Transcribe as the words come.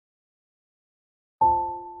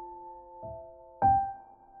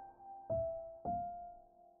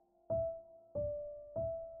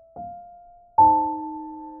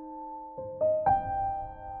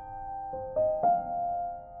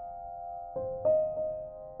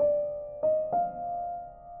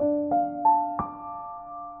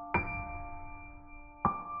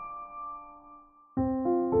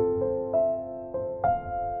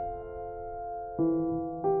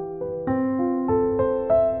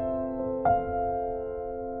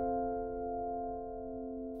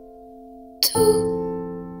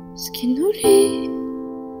Ce qui nous lie,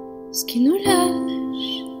 ce qui nous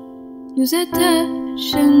lâche, nous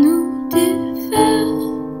attache à nous défaire.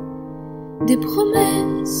 Des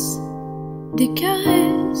promesses, des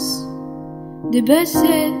caresses, des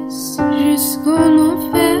bassesses jusqu'en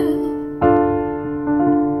enfer.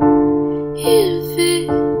 Il fait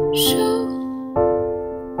chaud,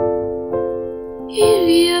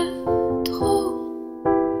 il y a trop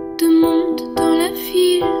de monde dans la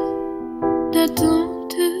file d'attente.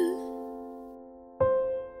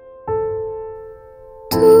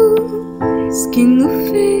 Tout ce qui nous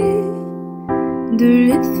fait de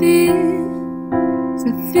l'effet,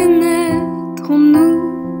 ça fait naître en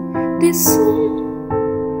nous des sons,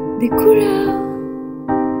 des couleurs,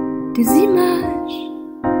 des images,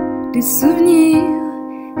 des souvenirs,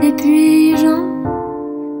 et puis j'en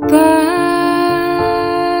passe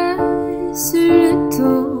le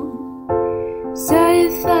temps. Ça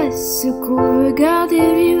efface ce qu'on veut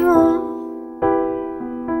garder vivant.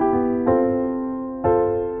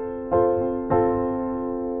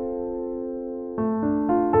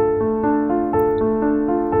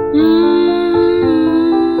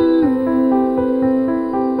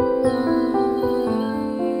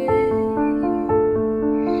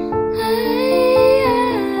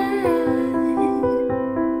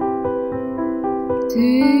 Tout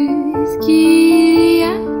ce qu'il y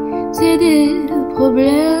a, c'est des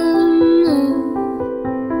problèmes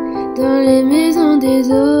dans les maisons des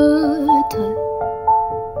autres,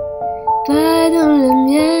 pas dans la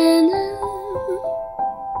mienne.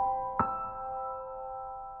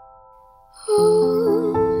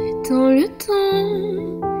 Oh, tant le temps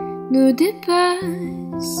nous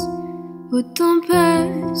dépasse, autant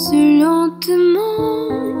passe lentement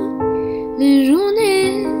les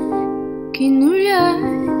journées qui nous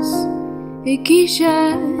lassent et qui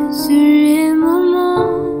chassent les moments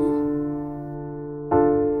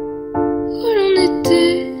où l'on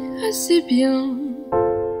était assez bien,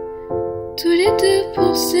 tous les deux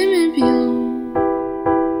pour s'aimer bien.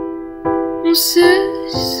 On se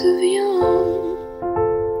souvient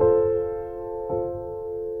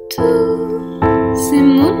tous ces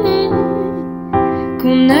moments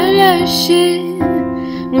qu'on a lâchés,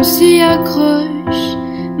 on s'y accroche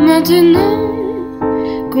maintenant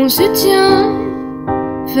qu'on se tient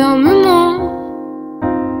fermement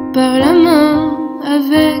par la main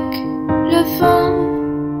avec la fin.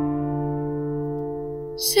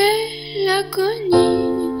 C'est l'agonie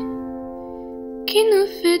qui nous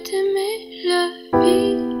fait aimer la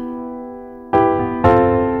vie.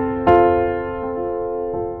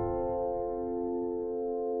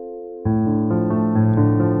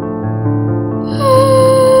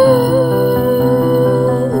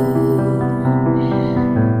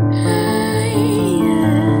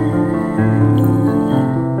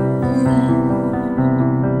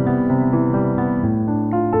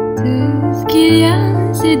 Tout ce qu'il y a,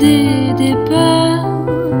 c'est des départs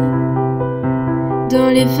dans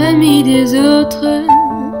les familles des autres,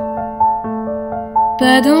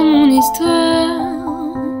 pas dans mon histoire.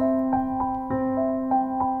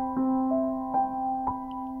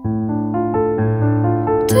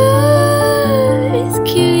 Tout ce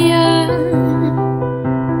qu'il y a,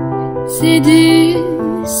 c'est du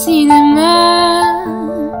cinéma.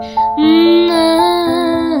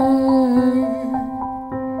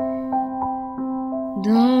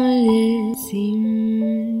 Dans les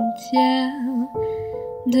cimetières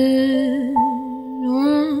de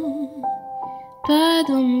loin, pas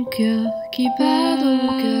dans mon cœur qui bat, dans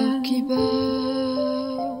mon cœur qui bat,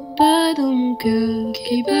 pas dans mon cœur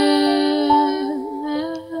qui bat.